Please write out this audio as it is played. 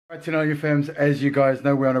Right, to know your fams, as you guys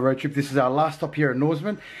know, we're on a road trip. This is our last stop here at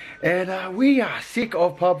Norseman, and we are sick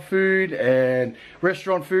of pub food and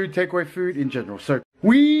restaurant food, takeaway food in general. So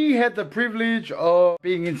we had the privilege of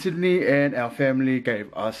being in Sydney, and our family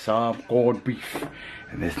gave us some corned beef,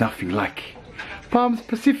 and there's nothing like Palms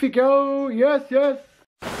Pacifico. Yes, yes.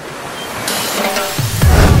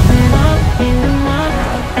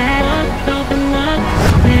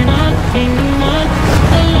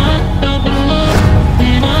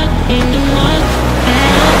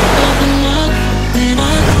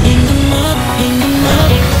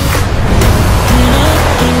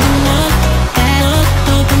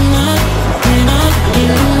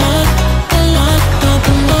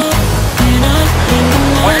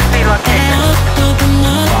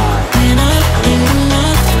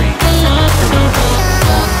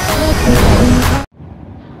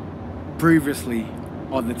 Previously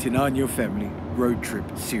on the Tinanyo family road trip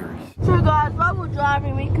series. So guys, while we're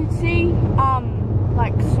driving we could see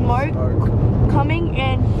like smoke coming,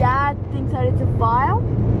 and Dad thinks that it's a fire.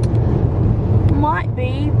 Might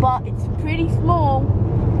be, but it's pretty small.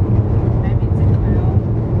 Maybe it's a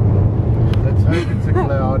cloud. Let's hope it's a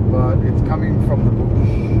cloud, but it's coming from the bush.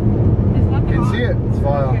 You can see it, it's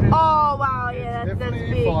fire. Oh wow, yeah, that's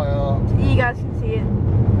big. Fire. You guys can see it.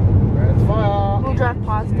 It's fire. We'll drive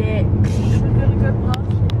past it. We're gonna go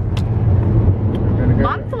past it.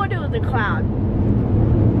 Mom thought it was a cloud.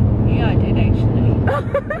 Yeah, I did actually.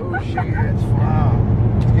 Oh shit, it's fire.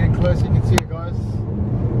 Getting close, you can see it, guys.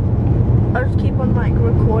 I'll just keep on like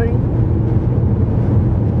recording.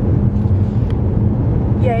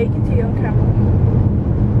 Yeah, you can see it on camera.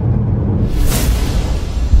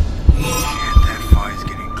 Shit, that fire's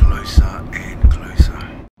getting closer and closer.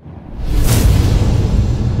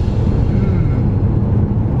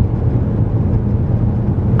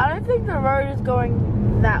 The road is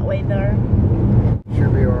going that way though.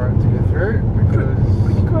 Should be alright to get through because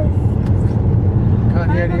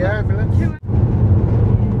can't hear any ambulance.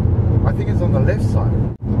 I think it's on the left side.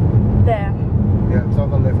 There. Yeah, it's on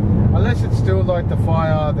the left. Unless it's still like the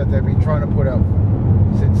fire that they've been trying to put out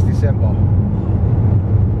since December.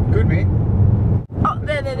 Could be. Oh,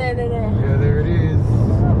 there. Yeah, there it is.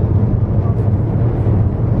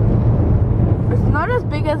 It's not as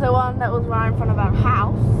big as the one that was right in front of our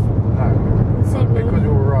house. No, because we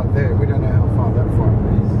were right there. We don't know how far that fire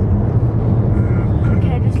is.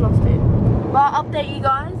 Okay, I just lost it. But I'll update you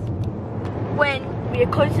guys when we are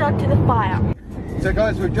closer to the fire. So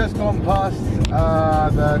guys, we've just gone past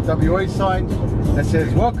the WA sign that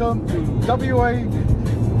says welcome to WA.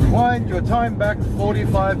 Wind your time back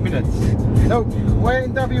 45 minutes. So we're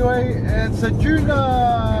in WA and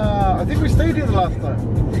Sajuna. I think we stayed here the last time.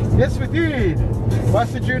 Yes, we did. Bye,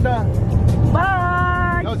 Sajuna. Bye.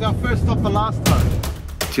 That was our first stop the last time.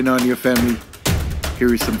 Tinanyo family,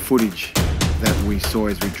 here is some footage that we saw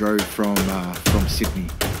as we drove from Sydney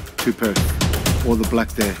to Perth. All the black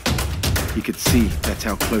there, you could see that's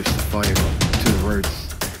how close the fire got to the roads.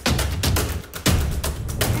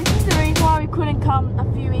 This is the reason why we couldn't come a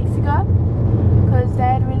few weeks ago, because they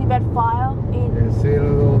had really bad fire in... Yeah, see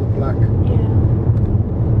all the black. Yeah.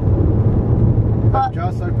 But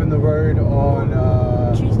just opened the road on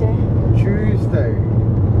Tuesday.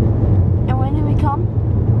 And when did we come?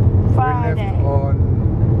 Friday. We left on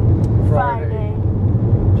Friday.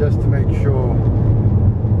 Just to make sure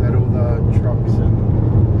that all the trucks and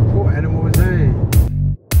poor animals there.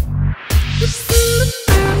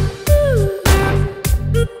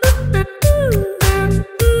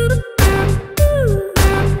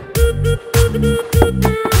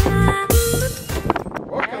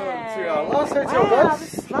 Welcome to our last hotel, guys.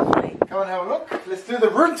 This is lovely. Come and have a look. Let's do the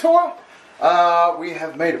room tour. We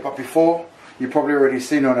have made it, but before, you probably already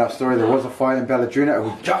seen on our story, there was a fire in Balladrina, and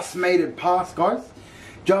we just made it past, guys.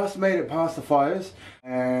 Just made it past the fires,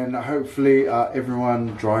 and hopefully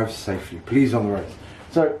everyone drives safely, please, on the roads.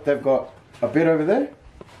 So they've got a bed over there,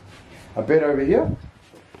 a bed over here,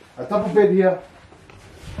 a double bed here,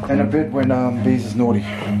 and a bed when Bees is naughty.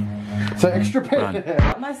 So extra bed.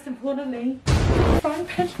 Most importantly, frying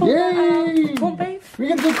pan for corned beef. We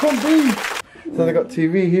can do corned beef. So they got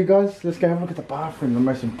TV here, guys. Let's go have a look at the bathroom, the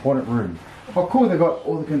most important room. Oh cool, they got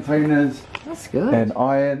all the containers. That's good. And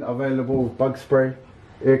iron available, bug spray,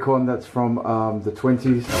 aircon that's from the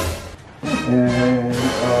 20s. And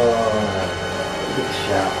look at the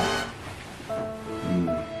shower.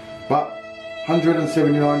 But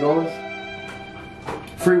 $179.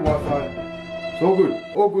 Free Wi-Fi. It's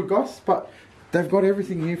all good guys, but they've got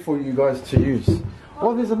everything here for you guys to use.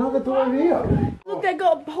 Oh, there's another door over here. Look, they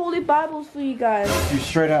got holy Bibles for you guys. You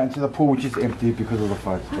straight out into the pool, which is empty because of the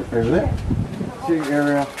fire. Over there, sitting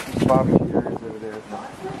area, barbecue areas over there.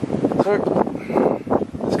 So,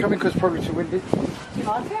 it's coming because it's probably too windy. You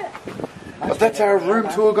like it? But that's our room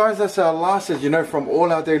tour, guys. That's our last, as you know, from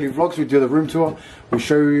all our daily vlogs. We do the room tour. We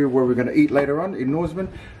show you where we're going to eat later on in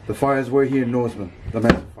Norseman. The fires were here in Norseman. The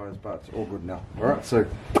massive fires, but it's all good now. Alright, so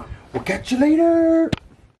we'll catch you later.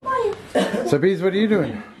 So, Bees, what are you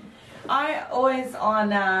doing? I always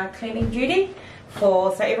on cleaning duty so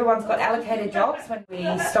everyone's got allocated jobs when we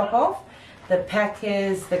stop off. The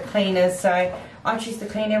packers, the cleaners, so I choose to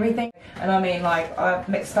clean everything. And I mean, like, I've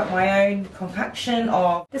mixed up my own concoction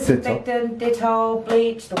of disinfectant, Dettol,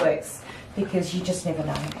 bleach, the works, because you just never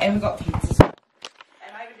know. And we've got kids as well.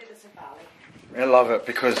 And I even did this in Bali. I love it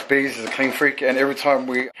because Bees is a clean freak, and every time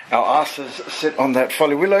our asses sit on that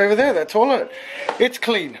folly willow over there, that toilet, it's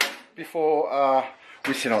clean before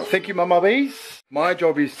we sit on it. Thank you, Mama Bees. My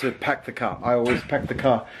job is to pack the car. I always pack the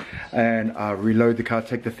car and reload the car,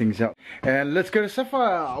 take the things out. And let's go to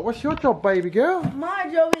Sapphire. What's your job, baby girl? My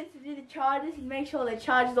job is to do the chargers and make sure the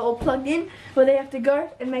chargers are all plugged in where they have to go,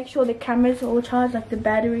 and make sure the cameras are all charged, like the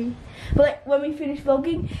battery. But like when we finish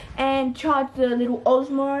vlogging, and charge the little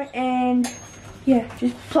Osmo, and yeah,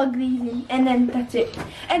 just plug these in, and then that's it.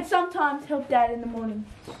 And sometimes help Dad in the morning.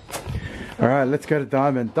 Alright, let's go to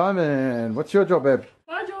Diamond. Diamond, what's your job, babe?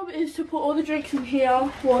 My job is to put all the drinks in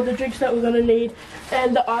here, well, the drinks that we're going to need,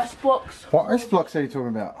 and the ice blocks. What ice blocks are you talking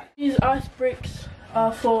about? These ice bricks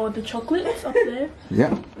are for the chocolates up there.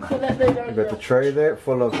 Yeah. So that they don't We've got the tray there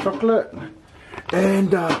full of chocolate.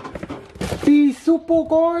 And be super,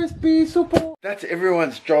 guys, be super. That's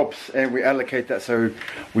everyone's jobs, and we allocate that so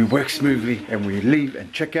we work smoothly, and we leave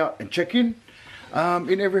and check out and check in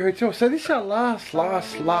every hotel. So this is our last stop.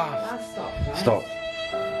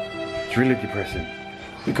 It's really depressing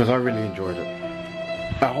because I really enjoyed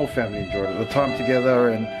it. Our whole family enjoyed it. The time together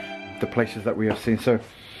and the places that we have seen. So,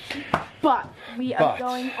 but we are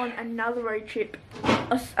going on another road trip.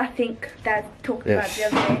 I think Dad talked about it the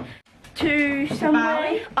other day. To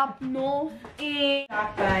somewhere up north in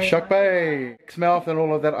Shark Bay, Exmouth, and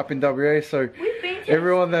all of that up in WA. So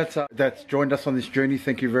everyone that's joined us on this journey,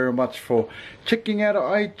 thank you very much for checking out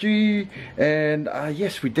our IG. And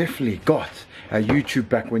yes, we definitely got our YouTube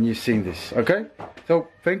back when you've seen this. Okay, so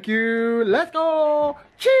thank you. Let's go.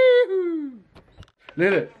 Cheeeehoooo.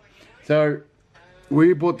 Lily. So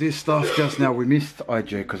we bought this stuff just now. We missed IG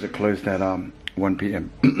because it closed at 1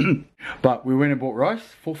 PM. But we went and bought rice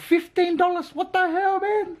for $15. What the hell,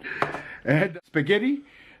 man? And spaghetti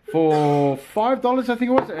for $5, I think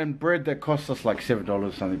it was, and bread that cost us like $7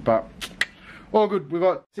 or something. But all good. We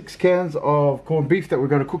got 6 cans of corned beef that we're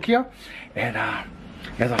going to cook here. And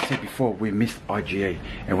as I said before, we missed IGA,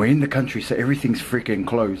 and we're in the country, so everything's freaking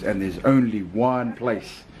closed, and there's only one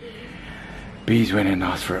place. Bees went and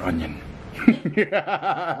asked for an onion.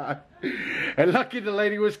 And lucky the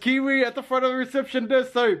lady was Kiwi at the front of the reception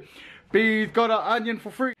desk, so Bees got an onion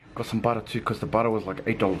for free. Got some butter too, because the butter was like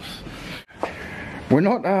 $8. We're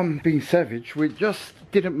not being savage, we just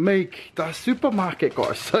didn't make the supermarket,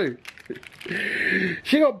 guys, so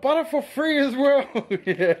she got butter for free as well.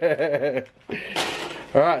 Yeah.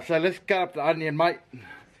 Alright, so let's cut up the onion, mate.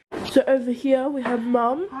 So over here we have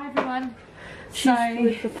Mum. Hi everyone. She's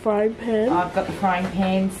with the frying pan. I've got the frying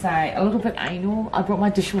pan, so a little bit anal. I brought my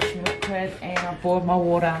dishwashing liquid and I boiled my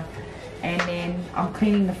water, and then I'm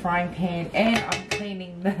cleaning the frying pan and I'm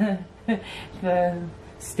cleaning the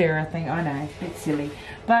stirrer thing. I know, it's silly,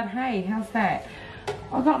 but hey, how's that?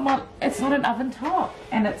 I got my, it's not an oven top,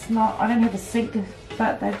 and it's not, I don't have a sink,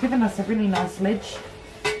 but they've given us a really nice ledge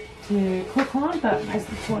to cook on, but most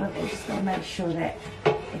importantly, just got to make sure that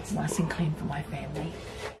it's nice and clean for my family.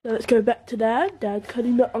 So let's go back to Dad. Dad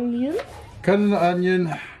cutting the onion. Cutting the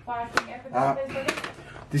onion.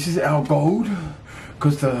 This is our gold,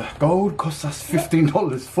 because the gold cost us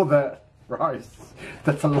 $15 for that rice.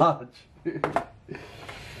 That's a large.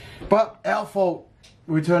 But our fault.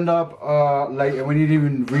 We turned up late and we didn't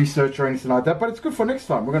even research or anything like that. But it's good for next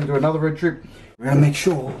time. We're going to do another road trip. We're going to make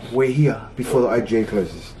sure we're here before the IGA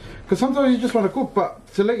closes. Because sometimes you just want to cook. But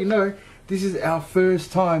to let you know, this is our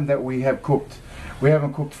first time that we have cooked. We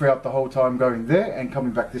haven't cooked throughout the whole time going there and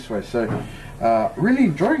coming back this way. So really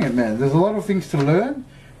enjoying it, man. There's a lot of things to learn.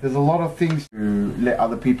 There's a lot of things to let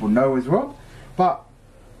other people know as well. But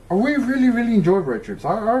we really enjoy road trips.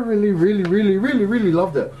 I really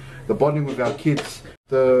loved it. The bonding with our kids,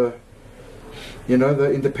 the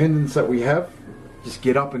independence that we have. Just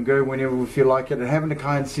get up and go whenever we feel like it. And having a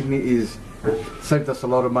car in Sydney is saved us a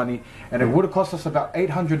lot of money, and it would have cost us about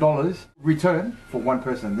 $800 return for one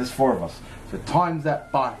person. There's 4 of us, so times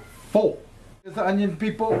that by 4. There's the onion,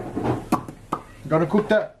 people. Gotta cook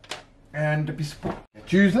that and be spoiled.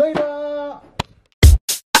 Choose later.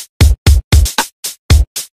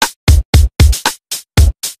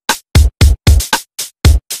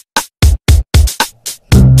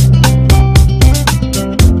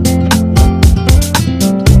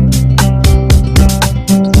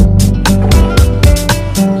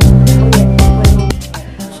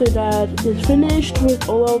 So Dad is finished with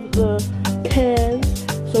all of the cans.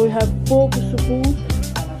 So we have 4 crucibles,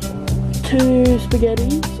 2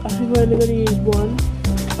 spaghettis. I think we're only going to use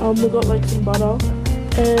 1. We got like some butter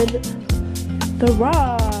and the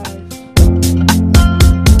rice.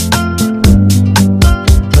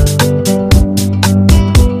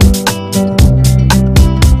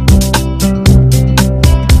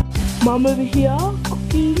 Mom over here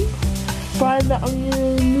cooking, frying the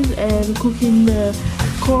onions and cooking the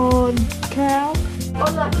corn cow.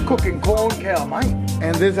 Cooking corn cow, mate.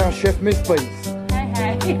 And there's our chef Miss Beast.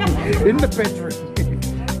 Hey. In the bedroom.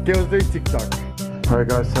 Girls do TikTok. Alright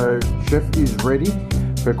guys, so chef is ready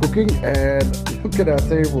for cooking and look at our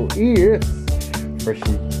table. Yes. Freshie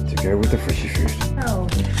to go with the freshie food.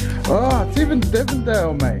 Oh, it's even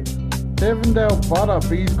Devondale, mate. Devondale butter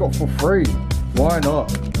B's got for free. Why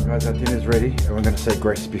not? Guys, our dinner's ready and we're going to say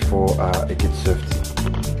grace before it gets served.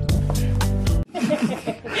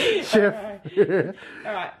 Chef.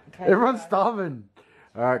 Alright. Everyone's starving.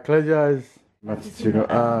 Alright, close your eyes.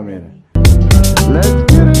 Amen. Let's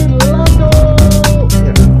get it, let's go!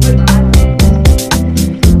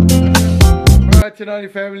 Alright, Tenani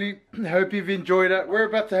family, hope you've enjoyed it. We're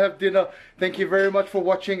about to have dinner. Thank you very much for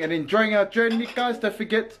watching and enjoying our journey, guys. Don't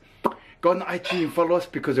forget, go on iTunes and follow us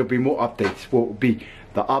because there'll be more updates. What will be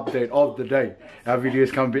the update of the day? Our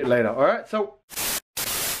videos come a bit later. Alright, so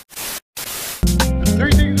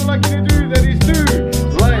 3 things we'd like you to do, that is to